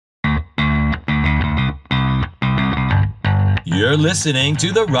You're listening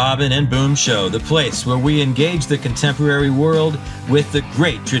to The Robin and Boom Show, the place where we engage the contemporary world with the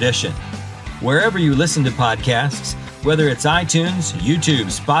great tradition. Wherever you listen to podcasts, whether it's iTunes, YouTube,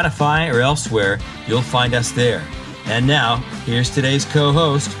 Spotify, or elsewhere, you'll find us there. And now, here's today's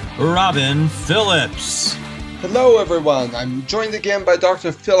co-host, Robin Phillips. Hello, everyone. I'm joined again by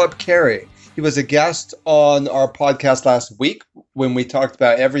Dr. Phillip Cary. He was a guest on our podcast last week when we talked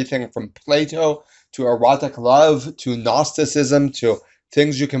about everything from Plato to erotic love to Gnosticism to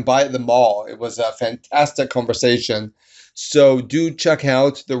things you can buy at the mall. It was a fantastic conversation. So do check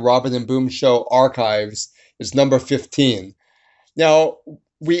out the Robin and Boom Show archives. It's number 15. Now,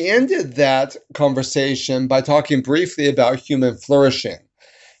 we ended that conversation by talking briefly about human flourishing.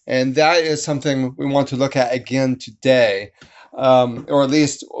 And that is something we want to look at again today, or at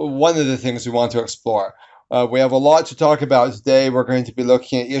least one of the things we want to explore. We have a lot to talk about today. We're going to be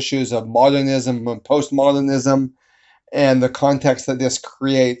looking at issues of modernism and postmodernism and the context that this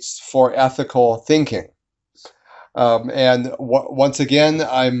creates for ethical thinking. Once again,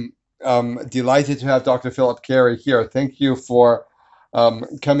 I'm delighted to have Dr. Phillip Cary here. Thank you for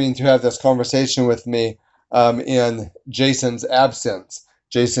coming to have this conversation with me in Jason's absence.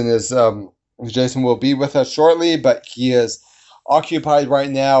 Jason will be with us shortly, but he is occupied right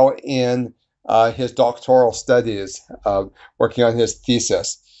now in his doctoral studies, working on his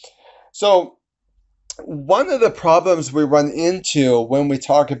thesis. So one of the problems we run into when we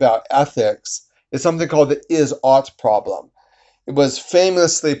talk about ethics is something called the is-ought problem. It was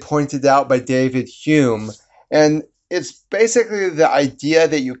famously pointed out by David Hume, and it's basically the idea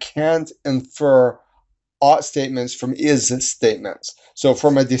that you can't infer ought statements from is statements. So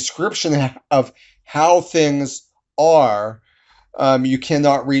from a description of how things are, you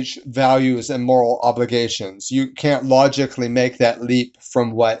cannot reach values and moral obligations. You can't logically make that leap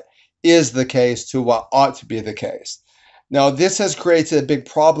from what is the case to what ought to be the case. Now, this has created a big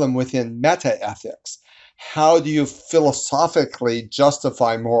problem within meta-ethics. How do you philosophically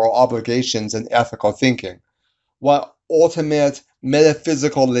justify moral obligations in ethical thinking? What ultimate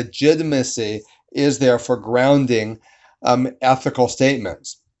metaphysical legitimacy is there for grounding ethical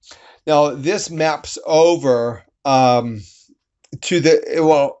statements? Now, this maps over to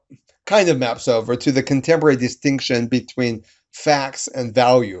the contemporary distinction between facts and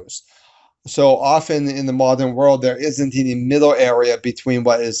values. So often in the modern world, there isn't any middle area between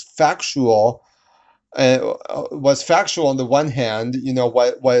what is factual, what's factual on the one hand,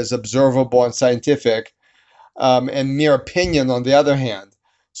 what is observable and scientific, and mere opinion on the other hand.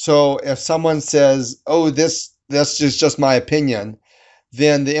 So if someone says, "Oh, this is just my opinion,"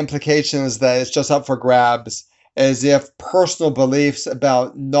 then the implication is that it's just up for grabs, as if personal beliefs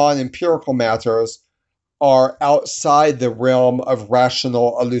about non-empirical matters are outside the realm of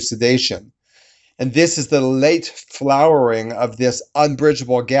rational elucidation. And this is the late flowering of this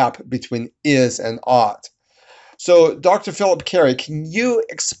unbridgeable gap between is and ought. So, Dr. Phillip Cary, can you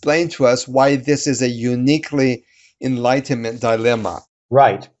explain to us why this is a uniquely Enlightenment dilemma?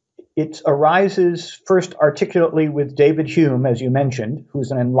 Right. It arises first articulately with David Hume, as you mentioned,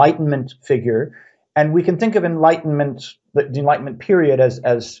 who's an Enlightenment figure. And we can think of Enlightenment, the Enlightenment period,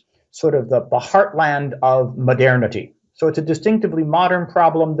 as sort of the heartland of modernity. So it's a distinctively modern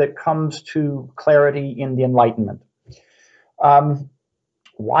problem that comes to clarity in the Enlightenment.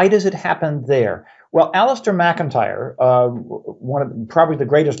 Why does it happen there? Well, Alasdair MacIntyre, probably the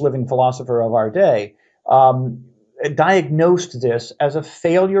greatest living philosopher of our day, diagnosed this as a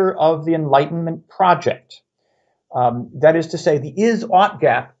failure of the Enlightenment project. That is to say, the is-ought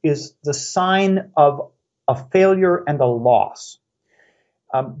gap is the sign of a failure and a loss.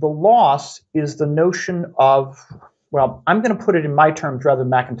 The loss is the notion of, well, I'm going to put it in my terms rather than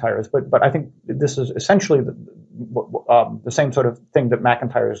MacIntyre's, but I think this is essentially the same sort of thing that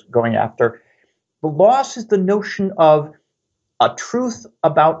MacIntyre is going after. The loss is the notion of a truth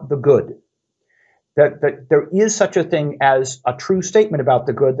about the good, that there is such a thing as a true statement about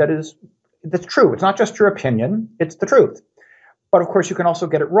the good that's true. It's not just your opinion, it's the truth. But of course, you can also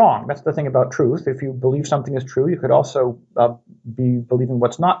get it wrong. That's the thing about truth. If you believe something is true, you could also be believing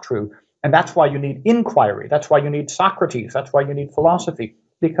what's not true. And that's why you need inquiry. That's why you need Socrates. That's why you need philosophy,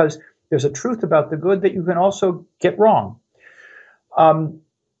 because there's a truth about the good that you can also get wrong.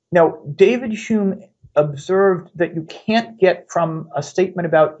 Now, David Hume observed that you can't get from a statement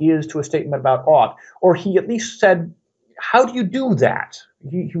about is to a statement about ought, or he at least said, how do you do that?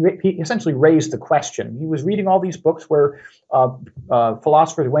 He essentially raised the question. He was reading all these books where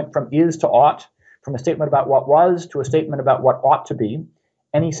philosophers went from is to ought, from a statement about what was to a statement about what ought to be.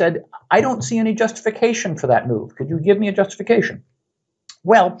 And he said, I don't see any justification for that move. Could you give me a justification?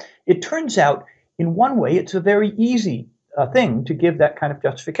 Well, it turns out, in one way, it's a very easy thing to give that kind of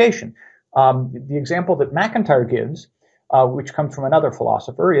justification. The example that MacIntyre gives, which comes from another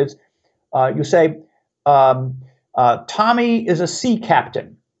philosopher, is you say, Tommy is a sea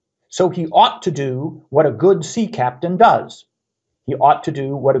captain, so he ought to do what a good sea captain does. He ought to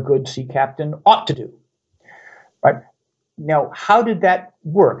do what a good sea captain ought to do. Right? Now, how did that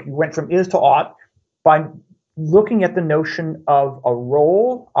work? You went from is to ought by looking at the notion of a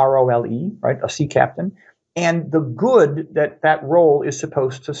role, R-O-L-E, right, a sea captain, and the good that that role is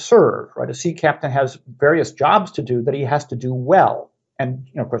supposed to serve. Right? A sea captain has various jobs to do that he has to do well. And,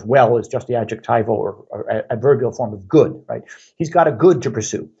 of course, well is just the adjectival or adverbial form of good. Right? He's got a good to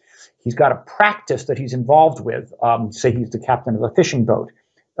pursue. He's got a practice that he's involved with. Say he's the captain of a fishing boat.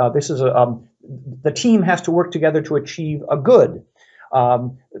 The team has to work together to achieve a good.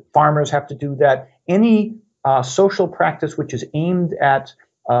 Farmers have to do that. Any social practice which is aimed at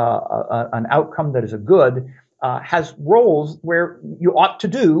an outcome that is a good has roles where you ought to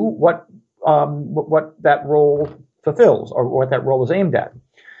do what that role fulfills or what that role is aimed at.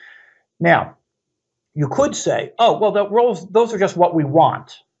 Now, you could say, oh, well, the roles, those are just what we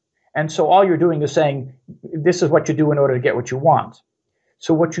want. And so all you're doing is saying, this is what you do in order to get what you want.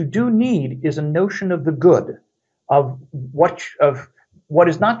 So what you do need is a notion of the good, of what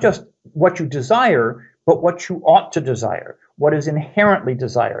is not just what you desire, but what you ought to desire, what is inherently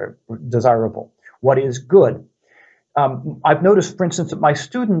desirable, what is good. I've noticed, for instance, that my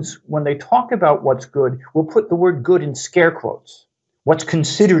students, when they talk about what's good, will put the word good in scare quotes, what's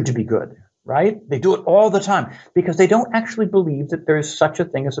considered to be good. Right? They do it all the time because they don't actually believe that there is such a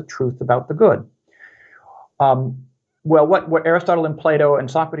thing as a truth about the good. Well, what Aristotle and Plato and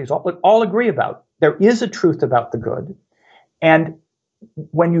Socrates all agree about, there is a truth about the good. And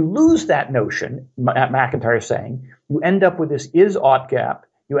when you lose that notion, MacIntyre is saying, you end up with this is-ought gap.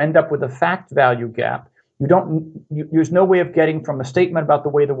 You end up with a fact-value gap. There's no way of getting from a statement about the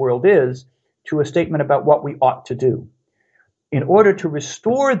way the world is to a statement about what we ought to do. In order to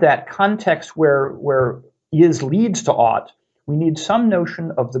restore that context where is leads to ought, we need some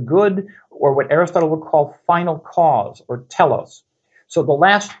notion of the good, or what Aristotle would call final cause, or telos. So the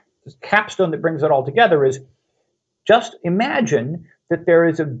last capstone that brings it all together is just imagine that there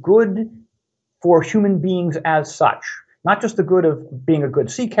is a good for human beings as such. Not just the good of being a good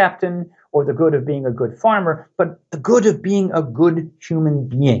sea captain, or the good of being a good farmer, but the good of being a good human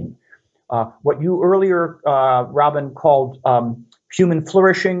being. What you earlier, Robin, called human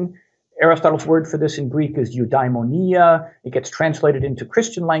flourishing, Aristotle's word for this in Greek is eudaimonia. It gets translated into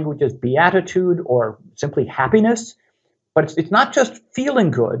Christian language as beatitude or simply happiness. But it's not just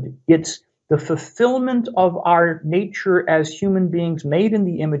feeling good. It's the fulfillment of our nature as human beings made in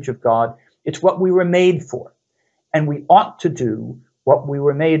the image of God. It's what we were made for. And we ought to do what we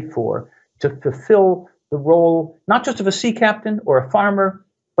were made for to fulfill the role, not just of a sea captain or a farmer,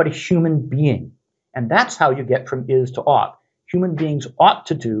 but a human being. And that's how you get from is to ought. Human beings ought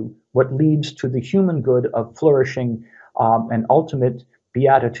to do what leads to the human good of flourishing and ultimate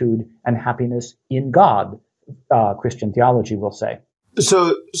beatitude and happiness in God, Christian theology will say.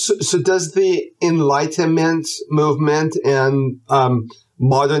 So does the Enlightenment movement and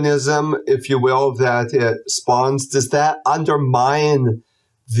modernism, if you will, that it spawns, does that undermine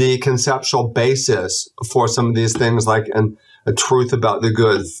the conceptual basis for some of these things like a truth about the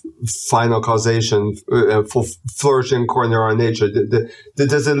good, final causation, flourishing according to our nature?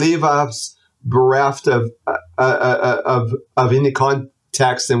 Does it leave us bereft of any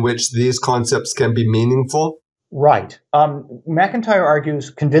context in which these concepts can be meaningful? Right. MacIntyre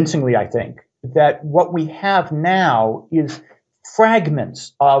argues convincingly, I think, that what we have now is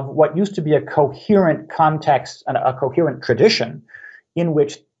fragments of what used to be a coherent context and a coherent tradition in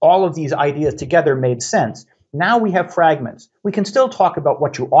which all of these ideas together made sense. Now we have fragments. We can still talk about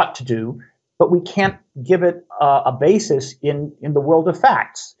what you ought to do, but we can't give it a basis in the world of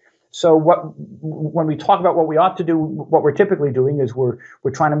facts. So when we talk about what we ought to do, what we're typically doing is we're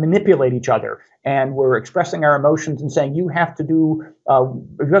trying to manipulate each other, and we're expressing our emotions and saying, you have to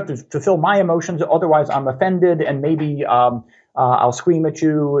fulfill my emotions, otherwise I'm offended, and maybe I'll scream at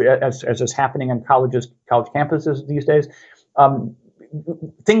you, as is happening on college campuses these days.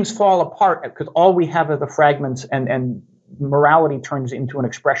 Things fall apart because all we have are the fragments, and morality turns into an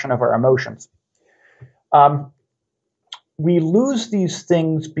expression of our emotions. We lose these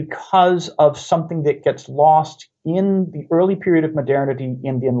things because of something that gets lost in the early period of modernity,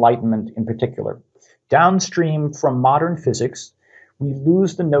 in the Enlightenment in particular. Downstream from modern physics, we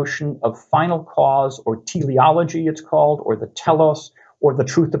lose the notion of final cause, or teleology it's called, or the telos, or the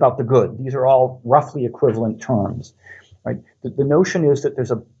truth about the good. These are all roughly equivalent terms. Right? The notion is that there's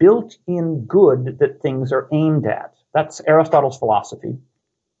a built-in good that things are aimed at. That's Aristotle's philosophy.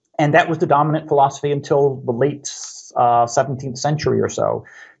 And that was the dominant philosophy until the late 17th century or so.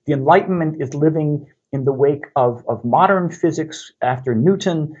 The Enlightenment is living in the wake of modern physics after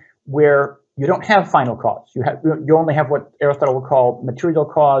Newton, where you don't have final cause. You only have what Aristotle would call material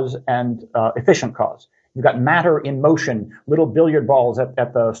cause and efficient cause. You've got matter in motion, little billiard balls at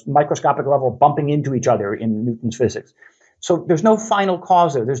the microscopic level bumping into each other in Newton's physics. So there's no final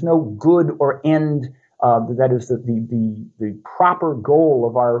cause there. There's no good or end that is the proper goal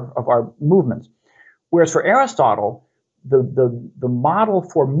of our movements. Whereas for Aristotle, the model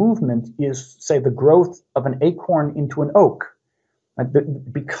for movement is, say, the growth of an acorn into an oak.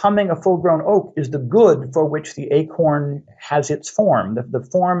 Becoming a full-grown oak is the good for which the acorn has its form. The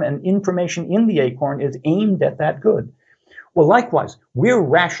form and information in the acorn is aimed at that good. Well, likewise, we're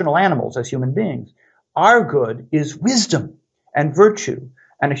rational animals as human beings. Our good is wisdom and virtue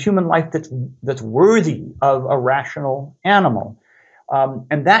and a human life that's worthy of a rational animal.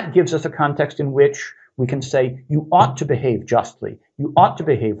 And that gives us a context in which we can say, you ought to behave justly, you ought to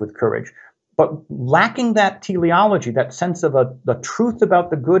behave with courage. But lacking that teleology, that sense of the truth about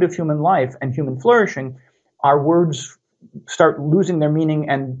the good of human life and human flourishing, our words start losing their meaning,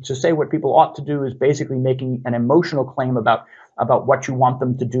 and to say what people ought to do is basically making an emotional claim about what you want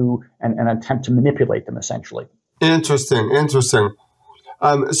them to do and an attempt to manipulate them, essentially. Interesting.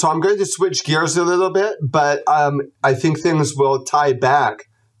 So I'm going to switch gears a little bit, but I think things will tie back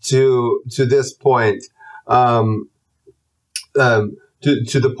to this point, to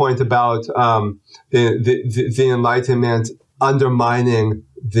the point about the Enlightenment undermining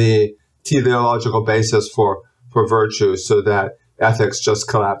the teleological basis for virtue, so that ethics just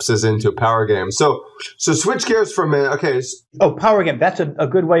collapses into power games. So switch gears for a minute. Okay. Oh, power game. That's a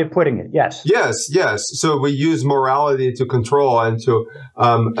good way of putting it. Yes. Yes. So we use morality to control and to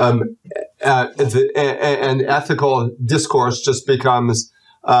and ethical discourse just becomes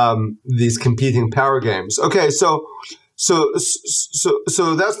these competing power games. Okay. So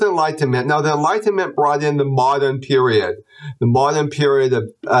that's the Enlightenment. Now, the Enlightenment brought in the modern period of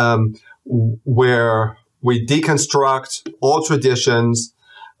where we deconstruct all traditions.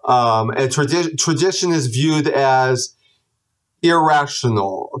 And tradition is viewed as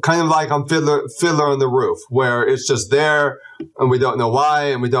irrational, kind of like on Fiddler on the Roof, where it's just there and we don't know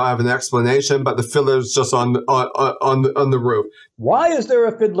why and we don't have an explanation, but the fiddler's just on the roof. Why is there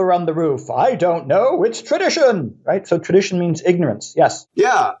a fiddler on the roof? I don't know. It's tradition, right? So tradition means ignorance. Yes.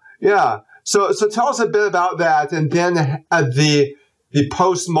 Yeah. So tell us a bit about that, and then the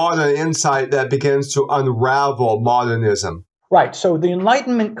postmodern insight that begins to unravel modernism. Right. So the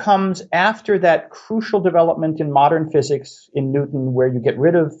Enlightenment comes after that crucial development in modern physics in Newton, where you get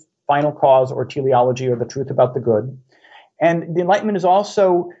rid of final cause or teleology or the truth about the good. And the Enlightenment is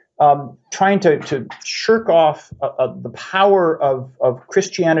also trying to shirk off the power of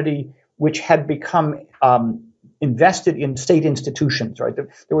Christianity, which had become invested in state institutions. Right.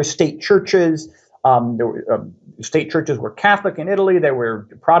 There were state churches. State churches were Catholic in Italy. There were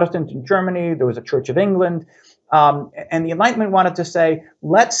Protestant in Germany. There was a Church of England. And the Enlightenment wanted to say,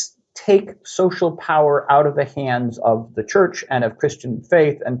 let's take social power out of the hands of the church and of Christian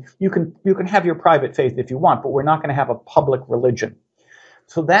faith. And you can have your private faith if you want, but we're not going to have a public religion.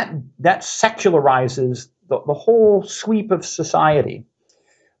 So that secularizes the whole sweep of society.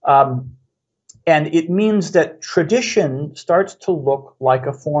 And it means that tradition starts to look like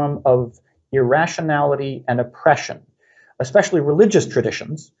a form of irrationality and oppression, especially religious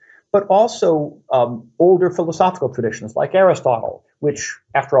traditions, but also older philosophical traditions like Aristotle, which,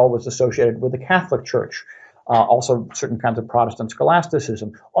 after all, was associated with the Catholic Church, also certain kinds of Protestant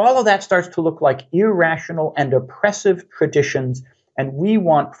scholasticism. All of that starts to look like irrational and oppressive traditions, and we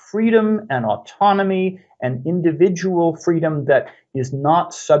want freedom and autonomy and individual freedom that is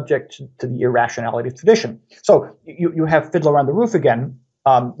not subject to the irrationality of tradition. So you have Fiddler on the Roof again,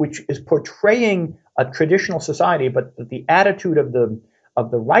 which is portraying a traditional society, but the attitude of the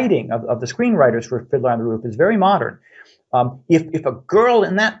writing of the screenwriters for Fiddler on the Roof is very modern. If a girl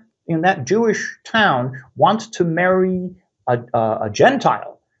in that Jewish town wants to marry a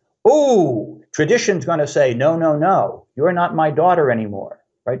Gentile, tradition's going to say, no, you're not my daughter anymore.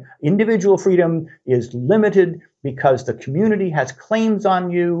 Right? Individual freedom is limited because the community has claims on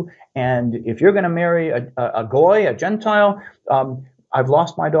you, and if you're going to marry a goy, a Gentile, I've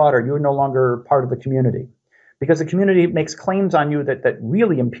lost my daughter. You're no longer part of the community, because the community makes claims on you that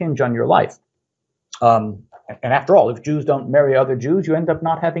really impinge on your life. And after all, if Jews don't marry other Jews, you end up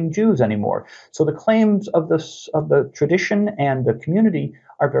not having Jews anymore. So the claims of the tradition and the community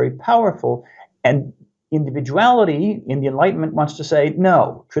are very powerful, and individuality in the Enlightenment wants to say,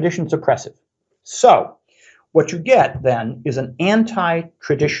 no, tradition's oppressive. So What you get then is an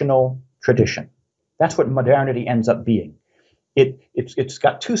anti-traditional tradition. That's what modernity ends up being. It's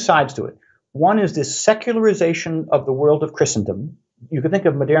got two sides to it. One is this secularization of the world of Christendom. You could think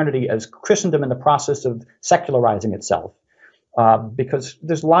of modernity as Christendom in the process of secularizing itself, because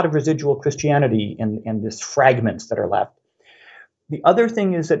there's a lot of residual Christianity in these fragments that are left. The other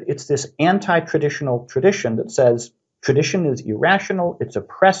thing is that it's this anti-traditional tradition that says tradition is irrational, it's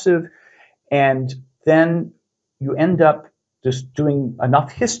oppressive, and then you end up just doing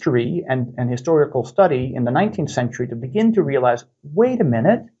enough history and historical study in the 19th century to begin to realize, wait a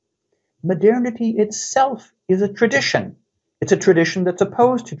minute, modernity itself is a tradition. It's a tradition that's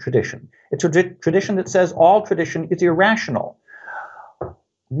opposed to tradition. It's a tradition that says all tradition is irrational.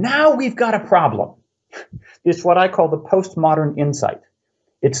 Now we've got a problem. It's what I call the postmodern insight.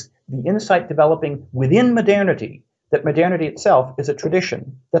 It's the insight developing within modernity that modernity itself is a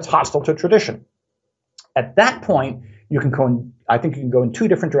tradition that's hostile to tradition. At that point, I think you can go in two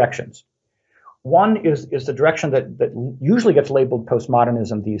different directions. One is the direction that usually gets labeled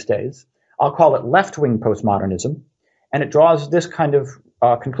postmodernism these days. I'll call it left-wing postmodernism, and it draws this kind of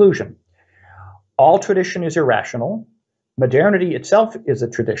conclusion. All tradition is irrational. Modernity itself is a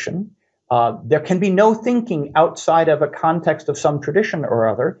tradition. There can be no thinking outside of a context of some tradition or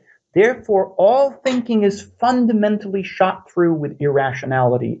other. Therefore, all thinking is fundamentally shot through with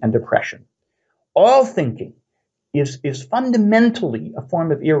irrationality and oppression. All thinking is fundamentally a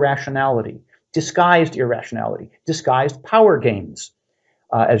form of irrationality, disguised power games,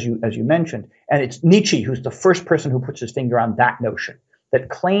 as you mentioned. And it's Nietzsche who's the first person who puts his finger on that notion, that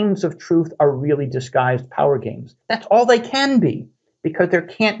claims of truth are really disguised power games. That's all they can be, because there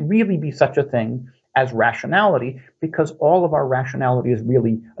can't really be such a thing as rationality, because all of our rationality is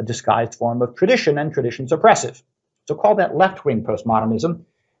really a disguised form of tradition, and tradition's oppressive. So call that left-wing postmodernism.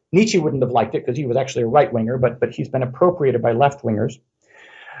 Nietzsche wouldn't have liked it because he was actually a right-winger, but he's been appropriated by left-wingers.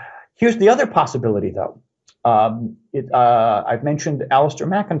 Here's the other possibility, though. I've mentioned Alasdair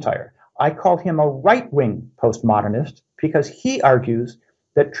MacIntyre. I call him a right-wing postmodernist because he argues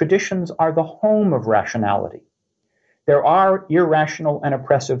that traditions are the home of rationality. There are irrational and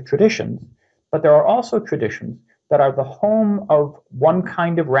oppressive traditions, but there are also traditions that are the home of one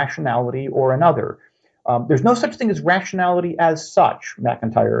kind of rationality or another. There's no such thing as rationality as such,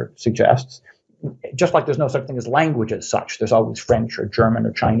 MacIntyre suggests, just like there's no such thing as language as such. There's always French or German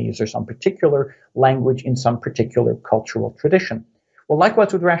or Chinese or some particular language in some particular cultural tradition. Well,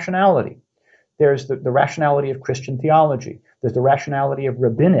 likewise with rationality. There's the rationality of Christian theology. There's the rationality of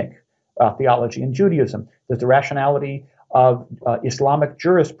rabbinic theology in Judaism. There's the rationality of Islamic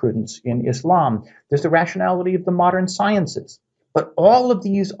jurisprudence in Islam. There's the rationality of the modern sciences. But all of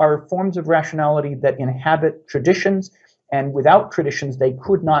these are forms of rationality that inhabit traditions, and without traditions, they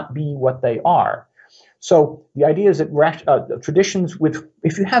could not be what they are. So the idea is that traditions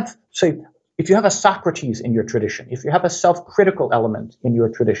if you have a Socrates in your tradition, if you have a self-critical element in your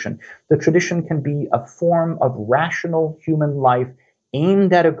tradition, the tradition can be a form of rational human life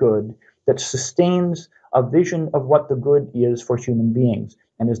aimed at a good that sustains a vision of what the good is for human beings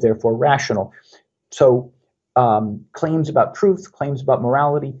and is therefore rational. So claims about truth, claims about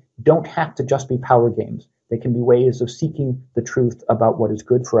morality don't have to just be power games. They can be ways of seeking the truth about what is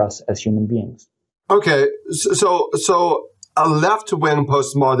good for us as human beings. Okay, so a left-wing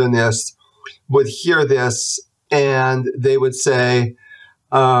postmodernist would hear this and they would say,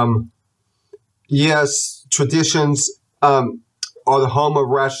 yes, traditions are the home of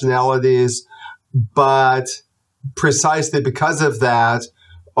rationalities, but precisely because of that,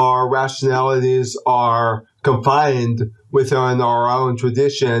 our rationalities are confined within our own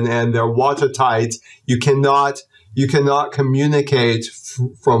tradition and they're watertight. You cannot communicate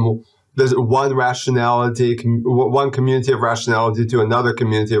from one rationality, one community of rationality to another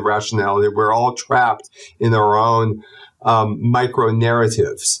community of rationality. We're all trapped in our own micro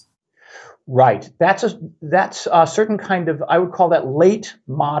narratives. Right. That's a certain kind of, I would call that late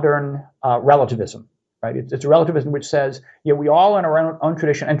modern relativism. Right. It's a relativism which says, we all in our own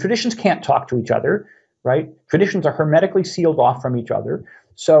tradition, and traditions can't talk to each other. Right. Traditions are hermetically sealed off from each other.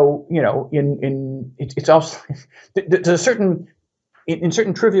 So it's also there's a certain. In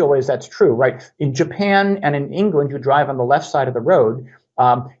certain trivial ways, that's true, right? In Japan and in England, you drive on the left side of the road.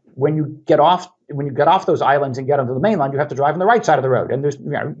 When you get off those islands and get onto the mainland, you have to drive on the right side of the road, and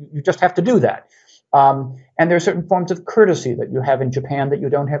you just have to do that. And there are certain forms of courtesy that you have in Japan that you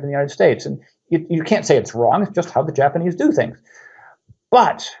don't have in the United States, and you can't say it's wrong. It's just how the Japanese do things.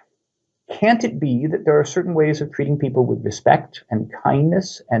 But can't it be that there are certain ways of treating people with respect and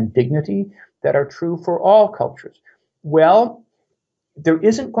kindness and dignity that are true for all cultures? Well, there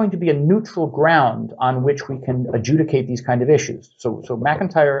isn't going to be a neutral ground on which we can adjudicate these kind of issues. So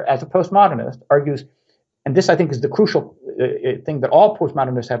MacIntyre, as a postmodernist, argues, and this I think is the crucial thing that all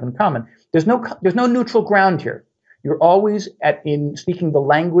postmodernists have in common. There's no neutral ground here. You're always in speaking the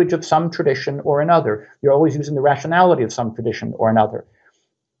language of some tradition or another. You're always using the rationality of some tradition or another.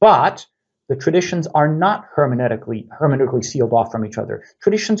 But the traditions are not hermeneutically sealed off from each other.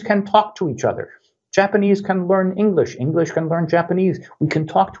 Traditions can talk to each other. Japanese can learn English. English can learn Japanese. We can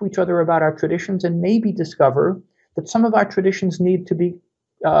talk to each other about our traditions and maybe discover that some of our traditions need to be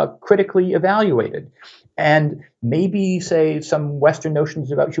critically evaluated. And maybe, say, some Western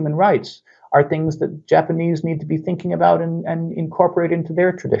notions about human rights are things that Japanese need to be thinking about and incorporate into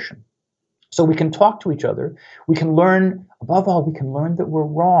their tradition. So we can talk to each other. We can learn, above all, we can learn that we're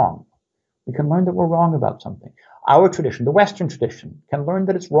wrong. We can learn that we're wrong about something. Our tradition, the Western tradition, can learn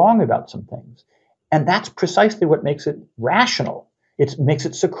that it's wrong about some things. And that's precisely what makes it rational. It makes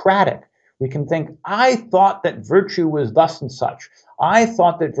it Socratic. We can think, I thought that virtue was thus and such. I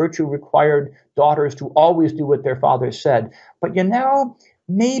thought that virtue required daughters to always do what their fathers said. But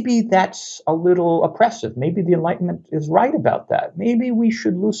maybe that's a little oppressive. Maybe the Enlightenment is right about that. Maybe we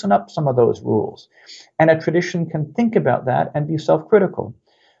should loosen up some of those rules. And a tradition can think about that and be self-critical.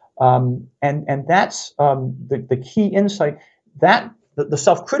 And that's the key insight. That the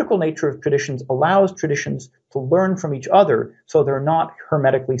self-critical nature of traditions allows traditions to learn from each other, so they're not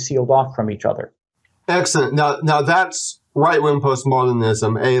hermetically sealed off from each other. Excellent. Now that's right-wing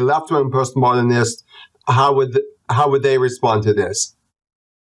postmodernism. A left-wing postmodernist, how would they respond to this?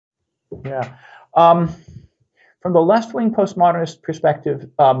 Yeah. From the left-wing postmodernist perspective,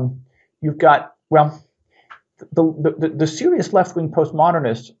 you've got, the serious left-wing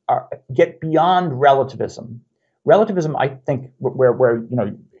postmodernists get beyond relativism. Relativism, I think, where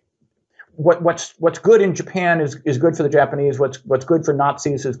what's good in Japan is good for the Japanese. What's good for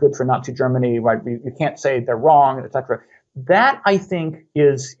Nazis is good for Nazi Germany. Right? You can't say they're wrong, etc. That, I think,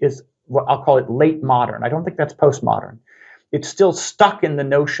 is what I'll call it late modern. I don't think that's postmodern. It's still stuck in the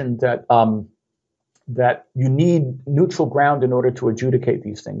notion that that you need neutral ground in order to adjudicate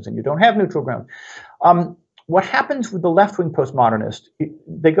these things, and you don't have neutral ground. What happens with the left-wing postmodernists,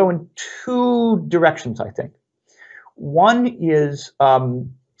 they go in two directions, I think. One is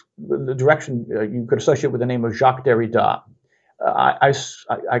the direction you could associate with the name of Jacques Derrida.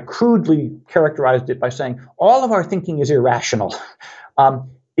 I crudely characterized it by saying all of our thinking is irrational.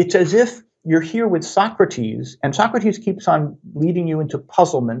 It's as if you're here with Socrates, and Socrates keeps on leading you into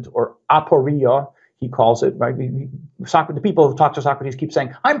puzzlement, or aporia, he calls it. Right? The people who talk to Socrates keep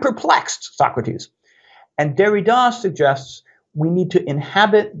saying, "I'm perplexed, Socrates." And Derrida suggests we need to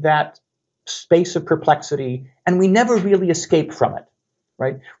inhabit that space of perplexity, and we never really escape from it,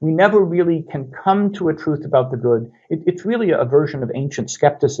 right? We never really can come to a truth about the good. It's really a version of ancient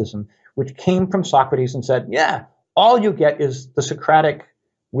skepticism, which came from Socrates and said, yeah, all you get is the Socratic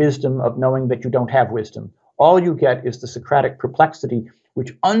wisdom of knowing that you don't have wisdom. All you get is the Socratic perplexity,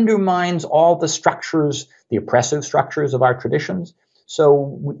 which undermines all the structures, the oppressive structures of our traditions. So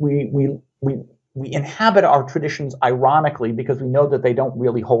we inhabit our traditions ironically because we know that they don't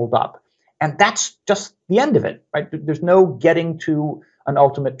really hold up. And that's just the end of it, right? There's no getting to an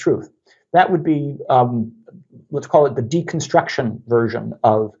ultimate truth. That would be, let's call it the deconstruction version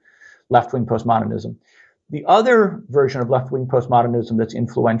of left-wing postmodernism. The other version of left-wing postmodernism that's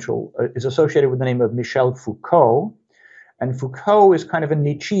influential is associated with the name of Michel Foucault. And Foucault is kind of a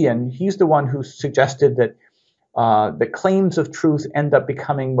Nietzschean. He's the one who suggested that the claims of truth end up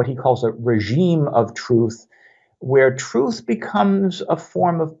becoming what he calls a regime of truth, where truth becomes a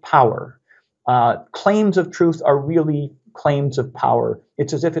form of power. Claims of truth are really claims of power.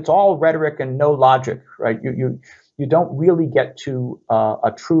 It's as if it's all rhetoric and no logic, right? You don't really get to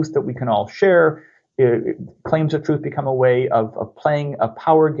a truth that we can all share. Claims of truth become a way of playing a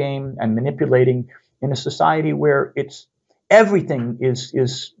power game and manipulating in a society where everything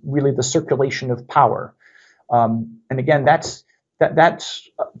is really the circulation of power. And again, that's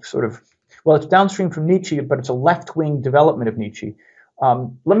sort of, well, it's downstream from Nietzsche, but it's a left-wing development of Nietzsche.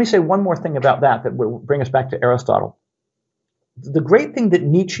 Let me say one more thing about that will bring us back to Aristotle. The great thing that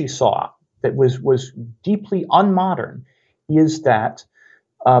Nietzsche saw that was deeply unmodern is that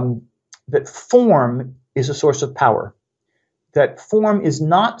that form is a source of power. That form is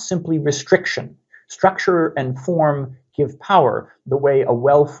not simply restriction. Structure and form give power the way a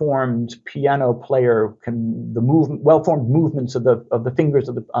well-formed piano player can, well-formed movements of the fingers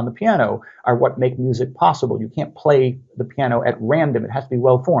on the piano are what make music possible. You can't play the piano at random. It has to be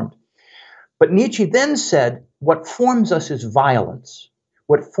well-formed. But Nietzsche then said, what forms us is violence.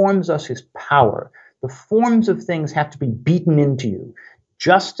 What forms us is power. The forms of things have to be beaten into you.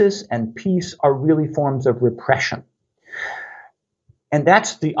 Justice and peace are really forms of repression. And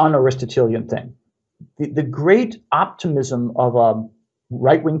that's the un-Aristotelian thing. The great optimism of a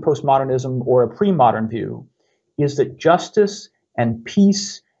right-wing postmodernism or a pre-modern view is that justice and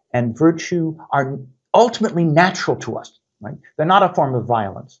peace and virtue are ultimately natural to us. Right? They're not a form of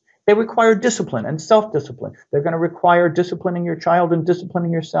violence. They require discipline and self-discipline. They're going to require disciplining your child and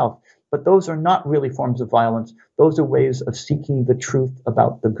disciplining yourself. But those are not really forms of violence. Those are ways of seeking the truth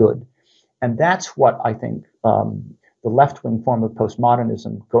about the good. And that's what I think the left-wing form of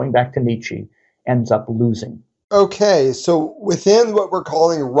postmodernism, going back to Nietzsche, ends up losing. Okay, so within what we're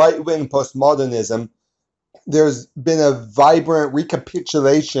calling right-wing postmodernism, there's been a vibrant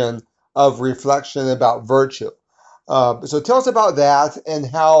recapitulation of reflection about virtue. So tell us about that and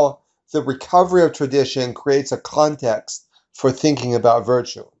how the recovery of tradition creates a context for thinking about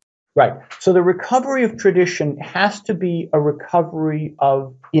virtue. Right. So the recovery of tradition has to be a recovery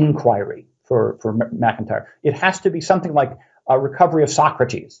of inquiry for MacIntyre. It has to be something like a recovery of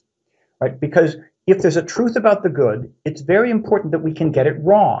Socrates, right? Because if there's a truth about the good, it's very important that we can get it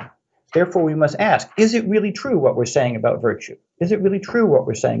wrong. Therefore, we must ask, is it really true what we're saying about virtue? Is it really true what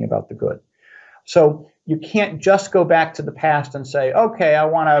we're saying about the good? So you can't just go back to the past and say, okay, I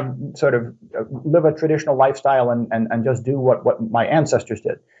want to sort of live a traditional lifestyle and just do what my ancestors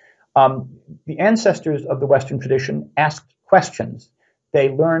did. The ancestors of the Western tradition asked questions. They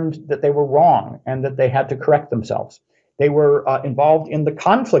learned that they were wrong and that they had to correct themselves. They were involved in the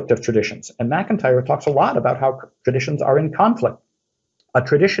conflict of traditions. And MacIntyre talks a lot about how traditions are in conflict. A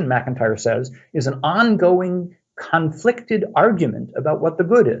tradition, MacIntyre says, is an ongoing conflicted argument about what the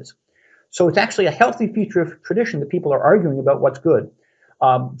good is. So it's actually a healthy feature of tradition that people are arguing about what's good.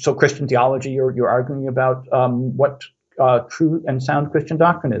 So Christian theology, you're arguing about what true and sound Christian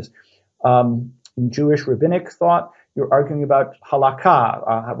doctrine is. In Jewish rabbinic thought, you're arguing about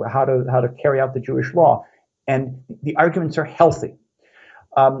halakha, how to carry out the Jewish law. And the arguments are healthy.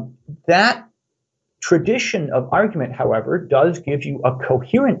 That tradition of argument, however, does give you a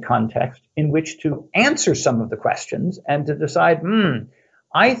coherent context in which to answer some of the questions and to decide,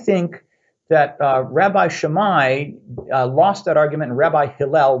 I think that Rabbi Shammai lost that argument and Rabbi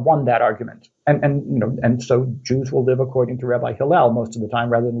Hillel won that argument. And so Jews will live according to Rabbi Hillel most of the time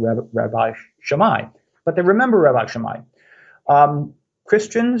rather than Rabbi Shammai. But they remember Rabbi Shammai.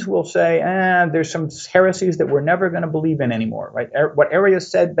 Christians will say, there's some heresies that we're never going to believe in anymore, right? What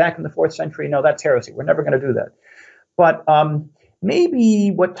Arius said back in the 4th century, no, that's heresy. We're never going to do that. But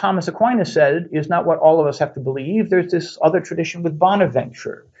maybe what Thomas Aquinas said is not what all of us have to believe. There's this other tradition with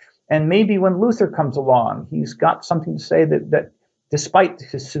Bonaventure. And maybe when Luther comes along, he's got something to say that despite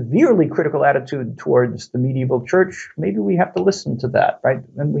his severely critical attitude towards the medieval church, maybe we have to listen to that, right?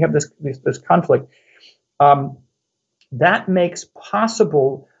 And we have this conflict. That makes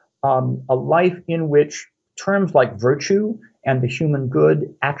possible a life in which terms like virtue and the human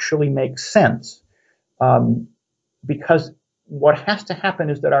good actually make sense. Because what has to happen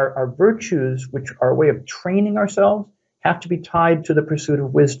is that our virtues, which are a way of training ourselves, have to be tied to the pursuit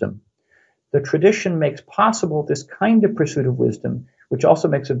of wisdom. The tradition makes possible this kind of pursuit of wisdom, which also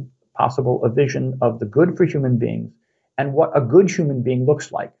makes it possible a vision of the good for human beings and what a good human being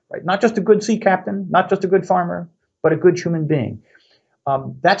looks like, right? Not just a good sea captain, not just a good farmer, but a good human being.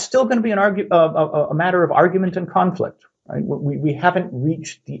 That's still going to be a matter of argument and conflict. Right? We haven't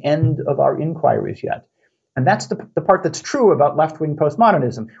reached the end of our inquiries yet. And that's the part that's true about left-wing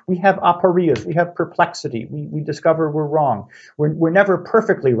postmodernism. We have aporias, we have perplexity, we discover we're wrong. We're never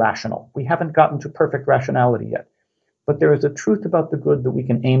perfectly rational. We haven't gotten to perfect rationality yet. But there is a truth about the good that we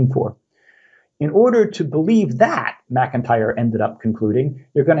can aim for. In order to believe that, MacIntyre ended up concluding,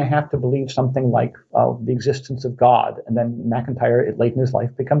 you're going to have to believe something like the existence of God. And then MacIntyre, late in his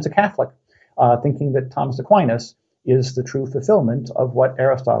life, becomes a Catholic, thinking that Thomas Aquinas is the true fulfillment of what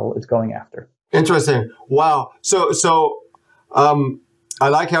Aristotle is going after. Interesting. Wow. So I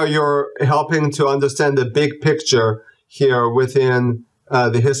like how you're helping to understand the big picture here within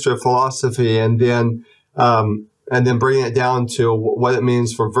the history of philosophy, and then bringing it down to what it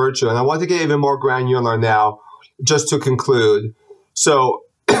means for virtue. And I want to get even more granular now, just to conclude. So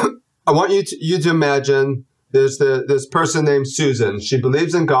I want you to imagine there's this person named Susan. She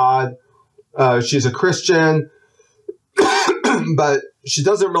believes in God. She's a Christian, but she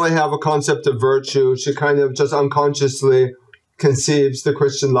doesn't really have a concept of virtue. She kind of just unconsciously conceives the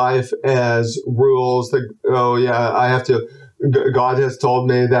Christian life as rules. Like, oh yeah, God has told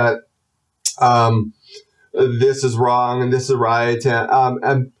me that this is wrong and this is right.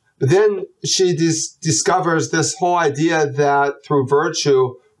 But then she discovers this whole idea that through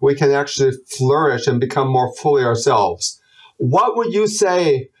virtue, we can actually flourish and become more fully ourselves. What would you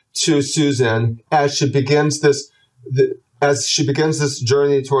say to Susan as she begins this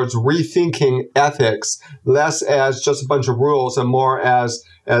journey towards rethinking ethics, less as just a bunch of rules and more as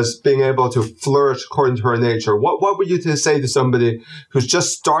being able to flourish according to her nature? What would you say to somebody who's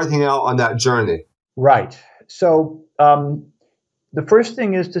just starting out on that journey? Right. So the first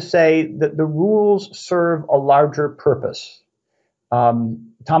thing is to say that the rules serve a larger purpose.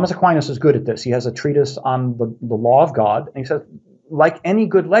 Thomas Aquinas is good at this. He has a treatise on the law of God. And he says, like any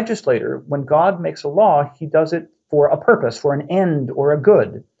good legislator, when God makes a law, he does it for a purpose, for an end or a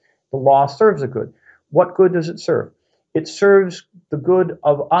good. The law serves a good. What good does it serve? It serves the good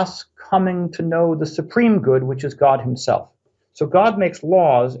of us coming to know the supreme good, which is God himself. So God makes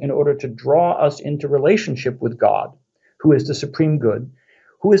laws in order to draw us into relationship with God, who is the supreme good,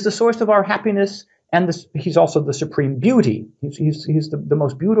 who is the source of our happiness, and he's also the supreme beauty. He's the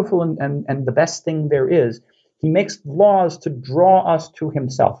most beautiful and the best thing there is. He makes laws to draw us to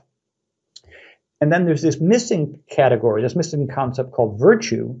himself. And then there's this missing category, this missing concept called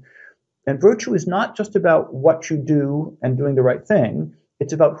virtue. And virtue is not just about what you do and doing the right thing.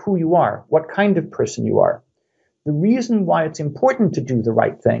 It's about who you are, what kind of person you are. The reason why it's important to do the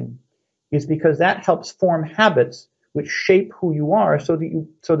right thing is because that helps form habits which shape who you are, so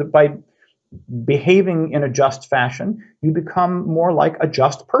that by behaving in a just fashion, you become more like a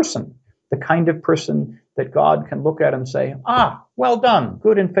just person, the kind of person that God can look at and say, well done,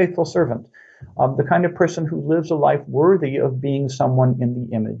 good and faithful servant. The kind of person who lives a life worthy of being someone in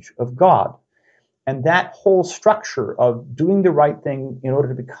the image of God. And that whole structure of doing the right thing in order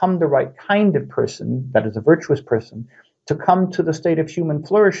to become the right kind of person, that is a virtuous person, to come to the state of human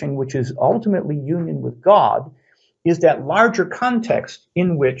flourishing, which is ultimately union with God, is that larger context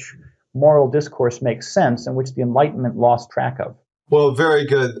in which moral discourse makes sense and which the Enlightenment lost track of. Well, very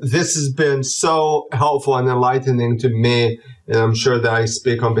good. This has been so helpful and enlightening to me, and I'm sure that I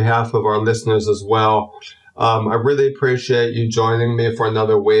speak on behalf of our listeners as well. I really appreciate you joining me for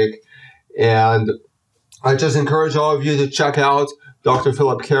another week. And I just encourage all of you to check out Dr.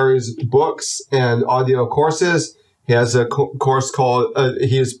 Phillip Cary's books and audio courses. He has a course called,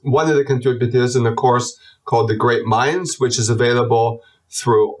 he's one of the contributors in a course called The Great Minds, which is available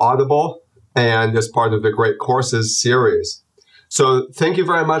through Audible and as part of the Great Courses series. So thank you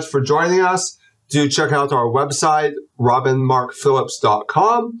very much for joining us. Do check out our website,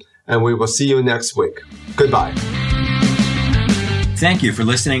 robinmarkphillips.com, and we will see you next week. Goodbye. Thank you for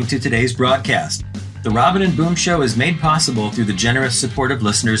listening to today's broadcast. The Robin and Boom Show is made possible through the generous support of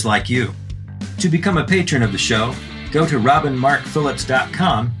listeners like you. To become a patron of the show, go to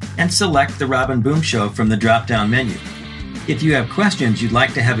robinmarkphillips.com and select the Robin Boom Show from the drop-down menu. If you have questions you'd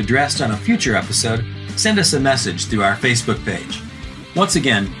like to have addressed on a future episode, send us a message through our Facebook page. Once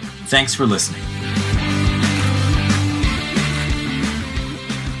again, thanks for listening.